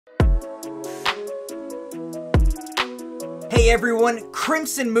Hey everyone,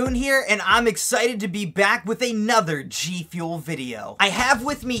 CrimsonMune here, and I'm excited to be back with another Gfuel video. I have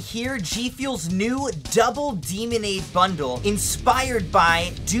with me here Gfuel's new Double Demonade bundle, inspired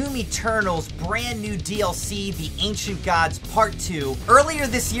by Doom Eternal's brand new DLC, The Ancient Gods Part 2. Earlier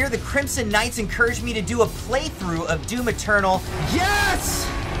this year, the Crimson Knights encouraged me to do a playthrough of Doom Eternal. Yes!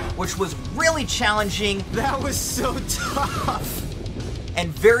 Which was really challenging. That was so tough. And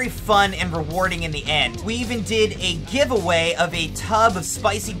very fun and rewarding in the end. We even did a giveaway of a tub of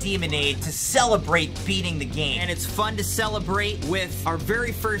spicy demonade to celebrate beating the game. And it's fun to celebrate with our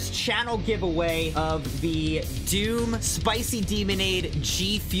very first channel giveaway of the Doom Spicy Demonade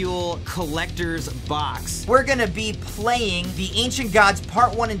Gfuel Collector's Box. We're gonna be playing the Ancient Gods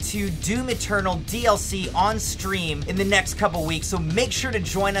Part 1 and 2 Doom Eternal DLC on stream in the next couple weeks, so make sure to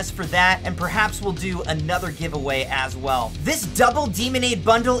join us for that, and perhaps we'll do another giveaway as well. This Double Demonade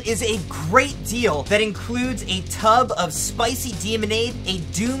bundle is a great deal that includes a tub of spicy demonade, a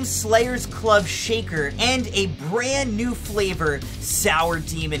Doom Slayers Club shaker, and a brand new flavor, sour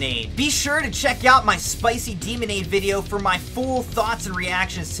demonade. Be sure to check out my spicy demonade video for my full thoughts and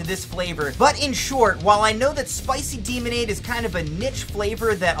reactions to this flavor. But in short, while I know that spicy demonade is kind of a niche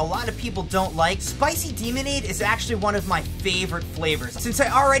flavor that a lot of people don't like, spicy demonade is actually one of my favorite flavors. Since I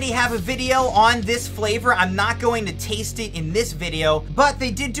already have a video on this flavor, I'm not going to taste it in this video, but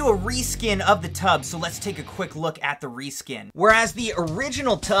they did do a reskin of the tub, so let's take a quick look at the reskin. Whereas the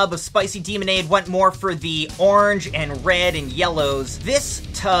original tub of spicy demonade went more for the orange and red and yellows, this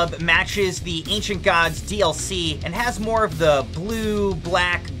tub matches the Ancient Gods DLC and has more of the blue,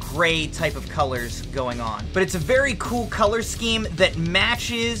 black, gray type of colors going on. But it's a very cool color scheme that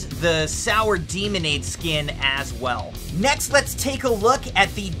matches the sour demonade skin as well. Next, let's take a look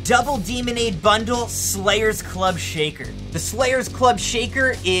at the Double Demonade Bundle Slayers Club Shaker. The Slayers Club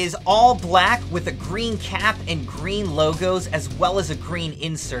Shaker is all black with a green cap and green logos as well as a green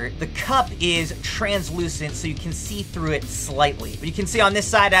insert. The cup is translucent so you can see through it slightly. But you can see on this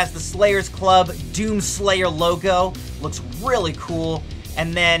side as the Slayers Club Doom Slayer logo. Looks really cool.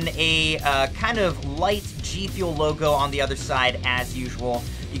 And then a kind of light Gfuel logo on the other side as usual.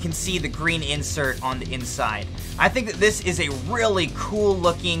 You can see the green insert on the inside. I think that this is a really cool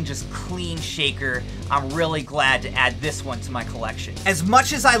looking, just clean shaker. I'm really glad to add this one to my collection. As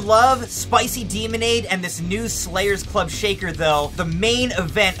much as I love Spicy Demonade and this new Slayers Club shaker though, the main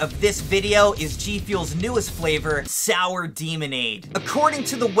event of this video is Gfuel's newest flavor, Sour Demonade. According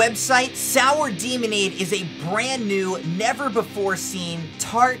to the website, Sour Demonade is a brand new, never before seen,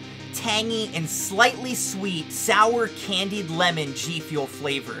 tart, tangy, and slightly sweet sour candied lemon Gfuel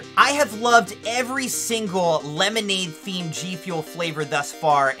flavor. I have loved every single lemonade-themed Gfuel flavor thus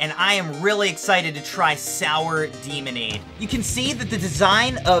far, and I am really excited to try Sour Demonade. You can see that the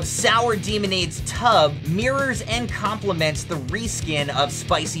design of Sour Demonade's tub mirrors and complements the reskin of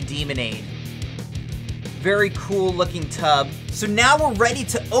Spicy Demonade. Very cool looking tub. So now we're ready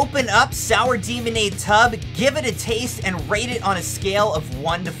to open up Sour Demonade tub, give it a taste, and rate it on a scale of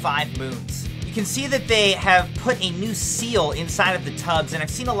 1 to 5 moons. You can see that they have put a new seal inside of the tubs, and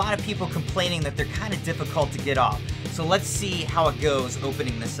I've seen a lot of people complaining that they're kind of difficult to get off. So let's see how it goes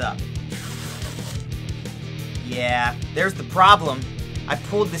opening this up. Yeah, there's the problem. I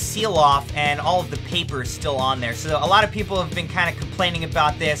pulled the seal off and all of the paper is still on there. So a lot of people have been kind of complaining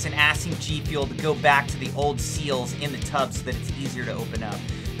about this and asking Gfuel to go back to the old seals in the tub so that it's easier to open up.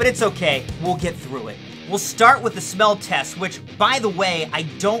 But it's okay, we'll get through it. We'll start with the smell test, which, by the way, I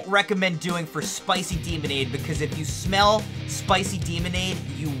don't recommend doing for Spicy Demonade because if you smell Spicy Demonade,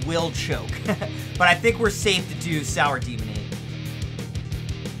 you will choke. But I think we're safe to do Sour Demonade.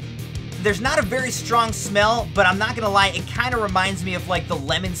 There's not a very strong smell, but I'm not gonna lie, it kind of reminds me of like the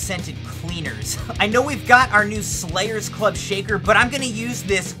lemon-scented cleaners. I know we've got our new Slayers Club shaker, but I'm gonna use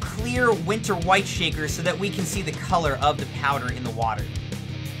this clear winter white shaker so that we can see the color of the powder in the water.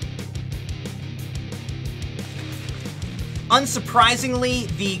 Unsurprisingly,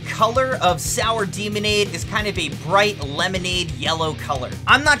 the color of Sour Demonade is kind of a bright lemonade yellow color.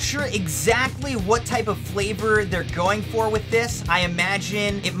 I'm not sure exactly what type of flavor they're going for with this. I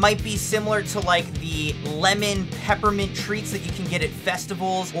imagine it might be similar to like the lemon peppermint treats that you can get at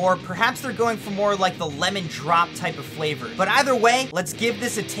festivals, or perhaps they're going for more like the lemon drop type of flavor. But either way, let's give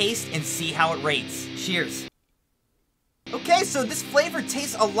this a taste and see how it rates. Cheers. Okay. Okay, so this flavor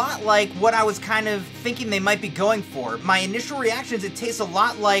tastes a lot like what I was kind of thinking they might be going for. My initial reaction is it tastes a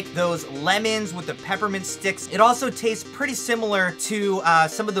lot like those lemons with the peppermint sticks. It also tastes pretty similar to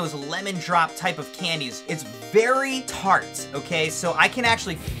some of those lemon drop type of candies. It's very tart, okay? So I can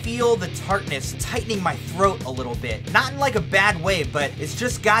actually feel the tartness tightening my throat a little bit. Not in like a bad way, but it's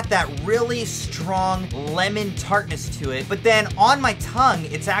just got that really strong lemon tartness to it. But then on my tongue,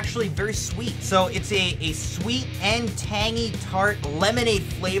 it's actually very sweet. So it's a sweet and tangy tart lemonade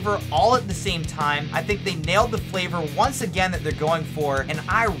flavor all at the same time. I think they nailed the flavor once again that they're going for, and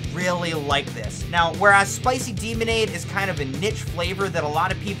I really like this. Now, whereas spicy demonade is kind of a niche flavor that a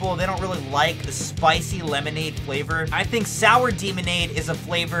lot of people, they don't really like the spicy lemonade flavor, I think sour demonade is a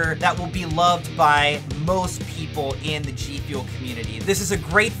flavor that will be loved by most people in the G Fuel community. This is a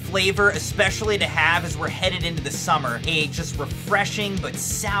great flavor, especially to have as we're headed into the summer. A just refreshing but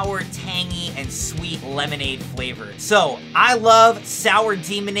sour, tangy, and sweet lemonade flavor. So I love sour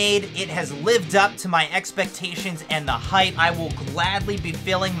demonade. It has lived up to my expectations and the hype. I will gladly be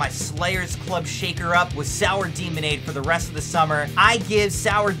filling my Slayers Club shaker up with sour demonade for the rest of the summer. I give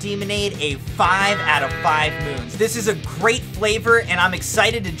sour demonade a 5 out of 5 moons. This is a great flavor, and I'm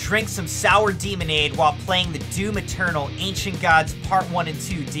excited to drink some sour demonade while playing the Doom Eternal Ancient Gods Part 1 and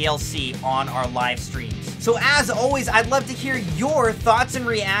 2 DLC on our live streams. So as always, I'd love to hear your thoughts and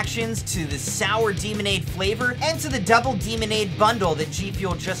reactions to the sour demonade flavor and to the double demonade bundle that G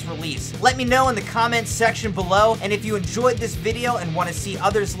Fuel just released. Let me know in the comments section below, and if you enjoyed this video and want to see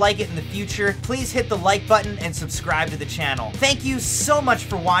others like it in the future, please hit the like button and subscribe to the channel. Thank you so much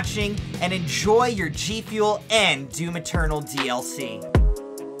for watching, and enjoy your G Fuel and Doom Eternal DLC.